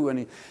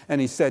 2 and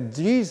he said,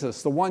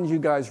 Jesus, the one you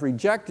guys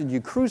rejected,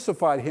 you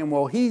crucified him.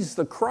 Well, he's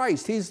the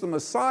Christ. He's the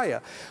Messiah.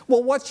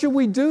 Well, what should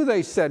we do?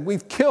 They said,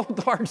 we've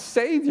killed our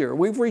Savior.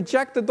 We've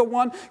rejected the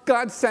one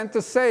God sent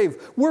to save.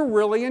 We're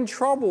really in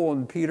trouble.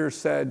 And Peter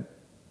said,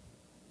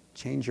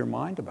 change your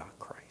mind about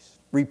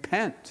Christ.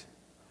 Repent.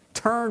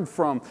 Turn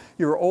from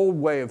your old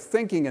way of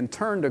thinking and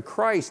turn to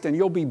Christ, and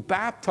you'll be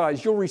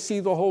baptized. You'll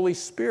receive the Holy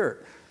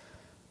Spirit.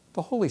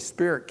 The Holy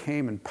Spirit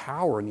came in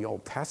power in the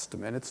Old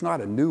Testament. It's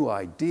not a new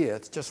idea.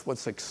 It's just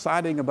what's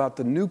exciting about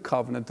the New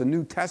Covenant, the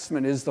New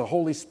Testament, is the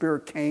Holy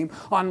Spirit came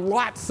on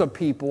lots of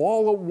people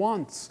all at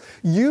once.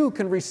 You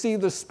can receive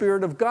the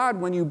Spirit of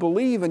God when you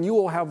believe, and you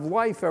will have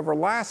life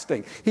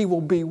everlasting. He will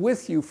be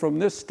with you from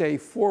this day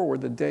forward,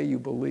 the day you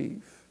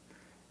believe.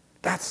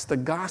 That's the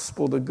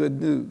gospel, the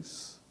good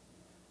news.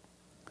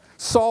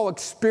 Saul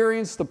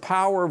experienced the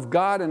power of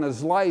God in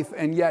his life,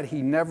 and yet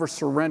he never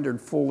surrendered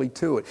fully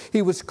to it.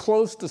 He was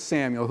close to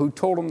Samuel, who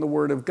told him the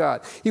word of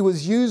God. He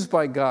was used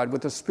by God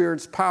with the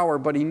Spirit's power,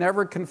 but he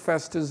never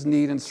confessed his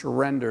need and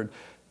surrendered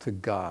to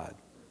God,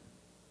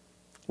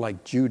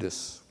 like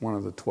Judas, one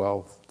of the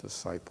 12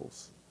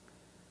 disciples.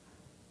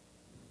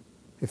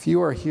 If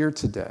you are here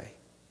today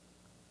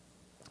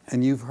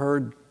and you've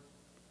heard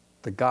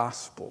the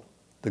gospel,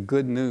 the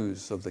good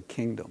news of the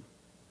kingdom,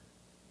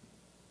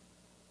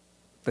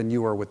 then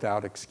you are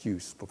without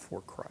excuse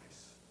before Christ.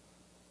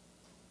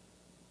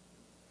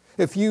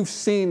 If you've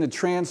seen the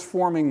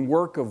transforming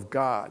work of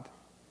God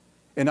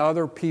in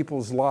other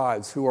people's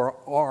lives who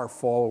are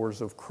followers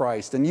of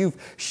Christ, and you've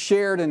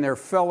shared in their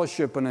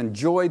fellowship and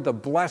enjoyed the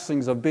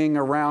blessings of being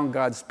around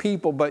God's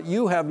people, but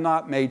you have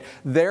not made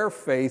their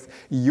faith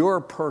your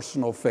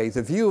personal faith,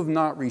 if you have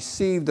not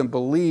received and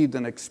believed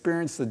and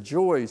experienced the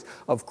joys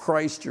of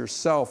Christ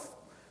yourself,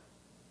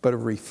 but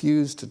have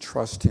refused to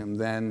trust him,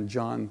 then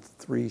John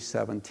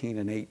 3:17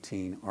 and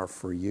 18 are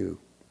for you.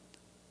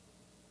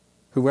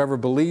 Whoever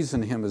believes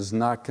in him is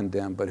not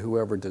condemned, but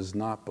whoever does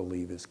not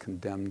believe is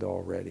condemned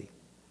already.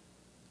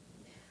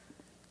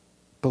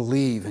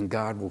 Believe and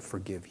God will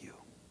forgive you.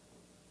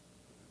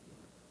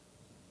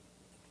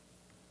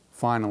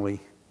 Finally,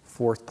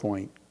 fourth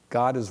point,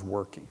 God is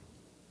working.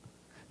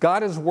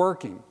 God is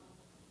working.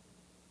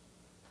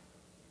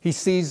 He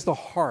sees the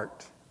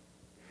heart.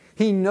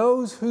 He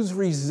knows who's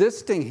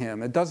resisting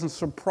him. It doesn't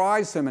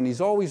surprise him, and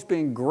he's always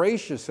being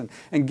gracious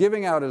and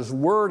giving out his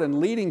word and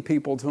leading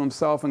people to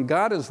himself. And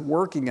God is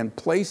working and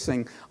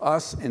placing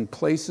us in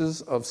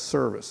places of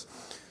service.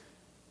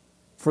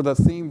 For the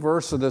theme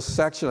verse of this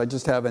section, I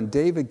just have, and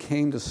David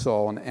came to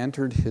Saul and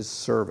entered his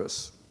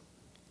service.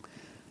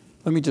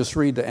 Let me just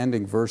read the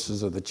ending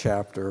verses of the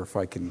chapter, if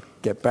I can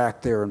get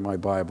back there in my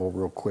Bible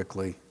real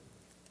quickly.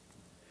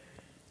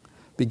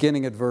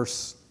 Beginning at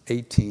verse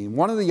 18.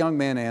 One of the young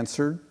men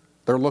answered,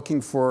 they're looking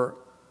for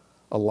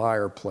a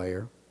lyre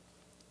player,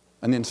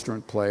 an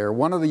instrument player.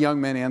 One of the young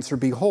men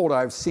answered, behold,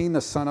 I have seen the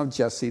son of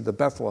Jesse, the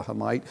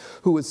Bethlehemite,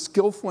 who is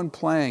skillful in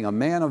playing, a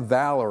man of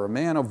valor, a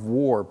man of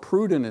war,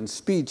 prudent in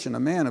speech, and a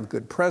man of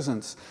good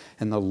presence,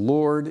 and the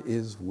Lord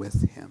is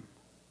with him.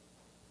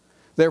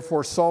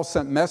 Therefore Saul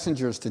sent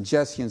messengers to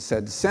Jesse and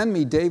said, send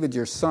me David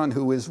your son,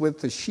 who is with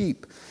the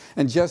sheep.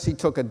 And Jesse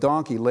took a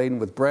donkey laden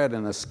with bread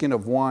and a skin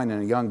of wine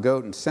and a young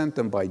goat and sent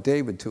them by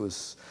David to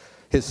his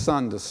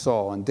son to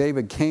Saul. And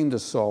David came to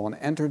Saul and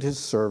entered his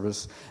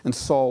service, and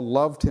Saul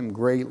loved him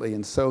greatly,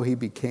 and so he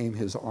became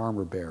his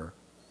armor bearer.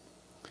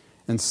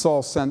 And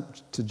Saul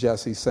sent to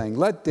Jesse, saying,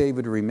 let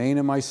David remain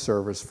in my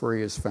service, for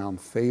he has found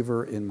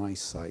favor in my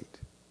sight.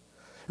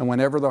 And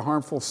whenever the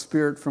harmful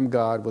spirit from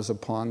God was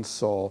upon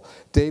Saul,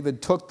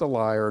 David took the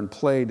lyre and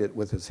played it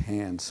with his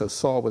hand. So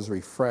Saul was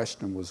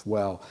refreshed and was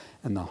well,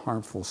 and the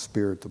harmful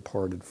spirit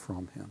departed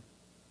from him.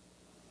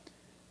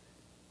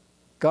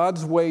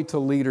 God's way to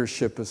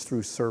leadership is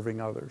through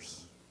serving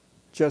others.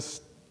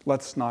 Just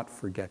let's not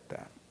forget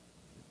that.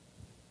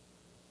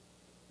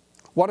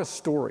 What a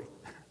story.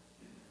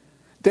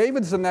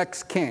 David's the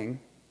next king,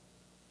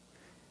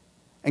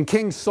 and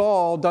King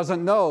Saul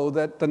doesn't know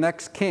that the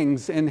next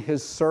king's in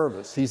his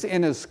service. He's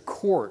in his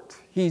court.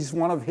 He's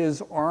one of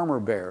his armor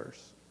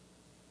bearers.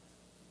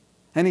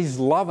 And he's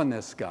loving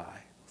this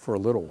guy for a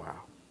little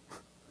while.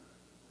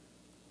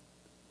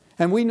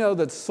 And we know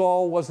that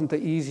Saul wasn't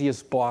the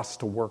easiest boss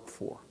to work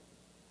for.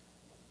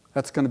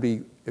 That's going to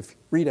be,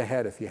 read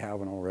ahead if you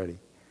haven't already.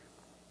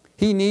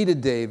 He needed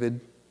David,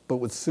 but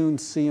would soon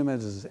see him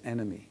as his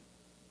enemy.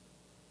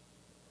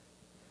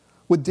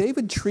 Would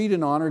David treat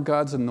and honor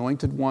God's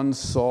anointed one,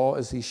 Saul,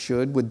 as he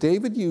should? Would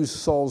David use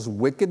Saul's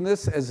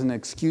wickedness as an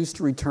excuse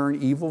to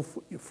return evil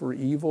for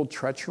evil,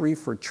 treachery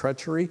for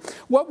treachery?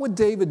 What would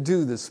David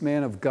do, this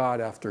man of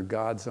God after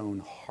God's own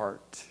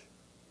heart?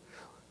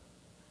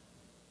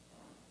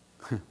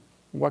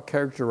 What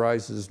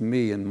characterizes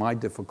me in my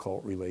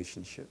difficult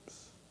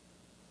relationships?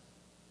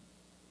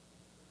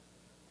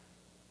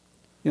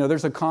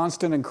 There's a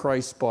constant in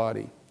Christ's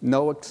body,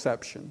 no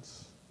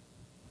exceptions.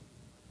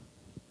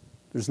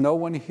 There's no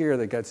one here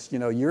that gets,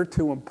 you're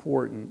too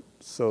important,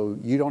 so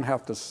you don't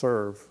have to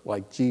serve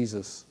like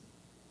Jesus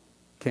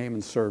came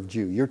and served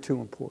you. You're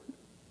too important.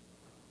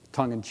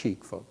 Tongue in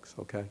cheek, folks,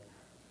 okay?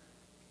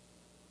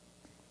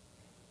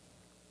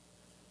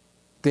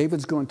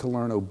 David's going to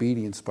learn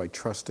obedience by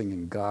trusting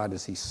in God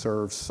as he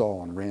served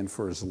Saul and ran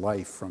for his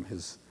life from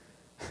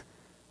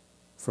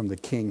the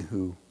king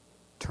who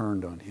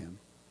turned on him.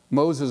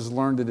 Moses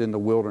learned it in the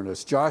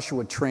wilderness.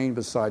 Joshua trained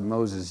beside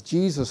Moses.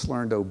 Jesus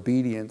learned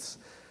obedience,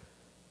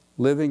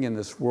 living in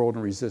this world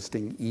and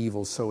resisting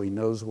evil, so he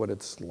knows what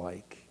it's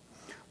like.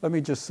 Let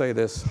me just say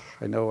this.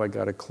 I know I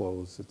got to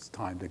close. It's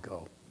time to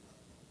go.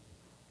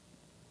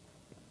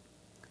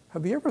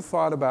 Have you ever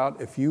thought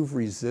about if you've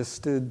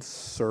resisted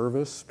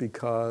service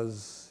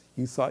because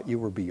you thought you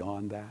were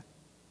beyond that?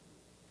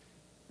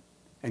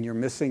 And you're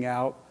missing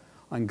out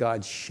on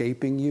God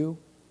shaping you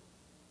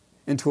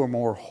into a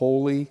more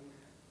holy,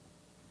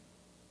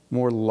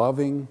 more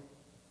loving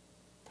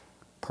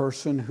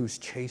person who's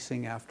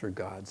chasing after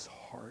God's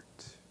heart.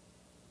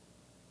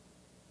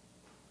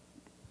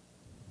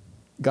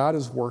 God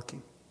is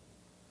working.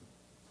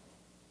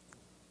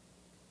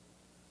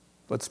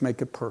 Let's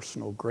make it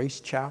personal.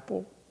 Grace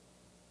Chapel,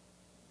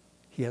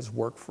 He has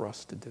work for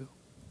us to do.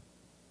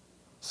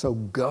 So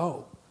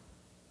go.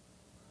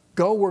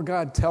 Go where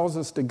God tells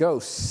us to go.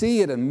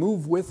 See it and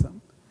move with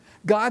Him.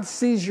 God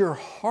sees your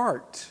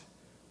heart.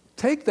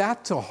 Take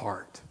that to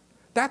heart.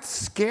 That's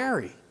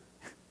scary.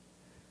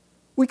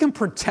 We can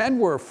pretend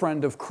we're a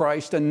friend of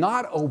Christ and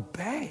not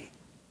obey.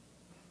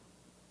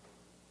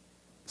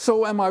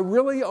 So am I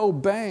really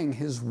obeying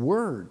His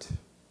word?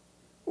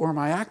 Or am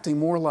I acting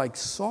more like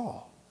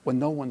Saul when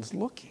no one's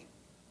looking?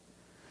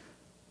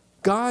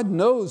 God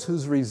knows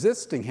who's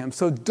resisting Him,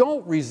 so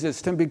don't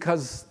resist Him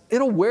because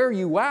it'll wear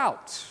you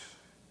out.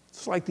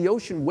 It's like the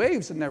ocean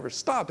waves that never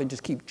stop. They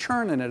just keep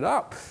churning it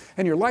up.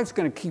 And your life's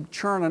going to keep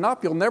churning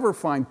up. You'll never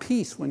find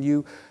peace when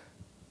you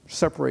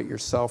separate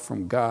yourself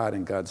from God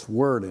and God's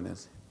word and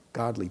His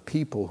godly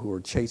people who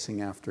are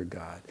chasing after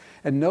God.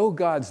 And know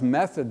God's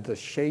method to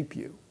shape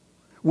you.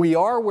 We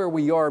are where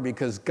we are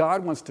because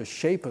God wants to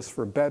shape us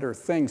for better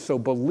things. So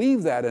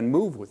believe that and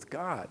move with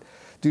God.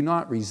 Do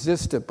not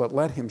resist it, but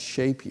let Him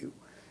shape you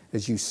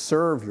as you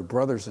serve your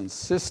brothers and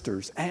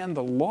sisters and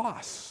the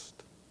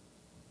lost.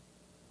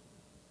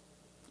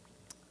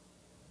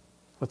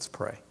 Let's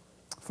pray.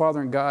 Father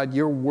and God,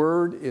 your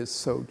word is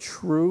so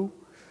true.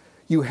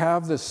 You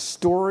have this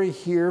story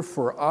here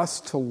for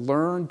us to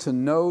learn, to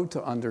know,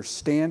 to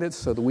understand it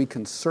so that we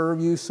can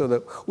serve you, so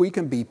that we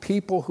can be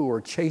people who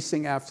are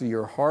chasing after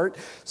your heart.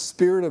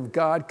 Spirit of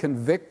God,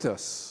 convict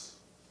us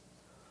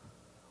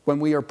when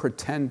we are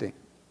pretending.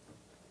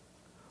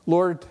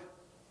 Lord,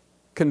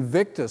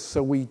 convict us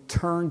so we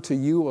turn to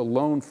you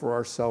alone for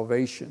our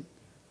salvation.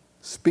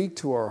 Speak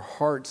to our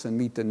hearts and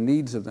meet the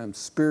needs of them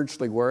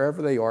spiritually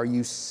wherever they are.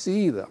 You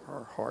see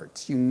our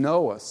hearts. You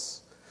know us.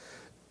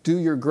 Do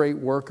your great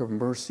work of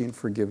mercy and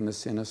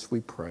forgiveness in us,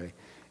 we pray.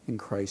 In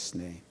Christ's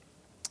name,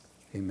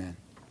 amen.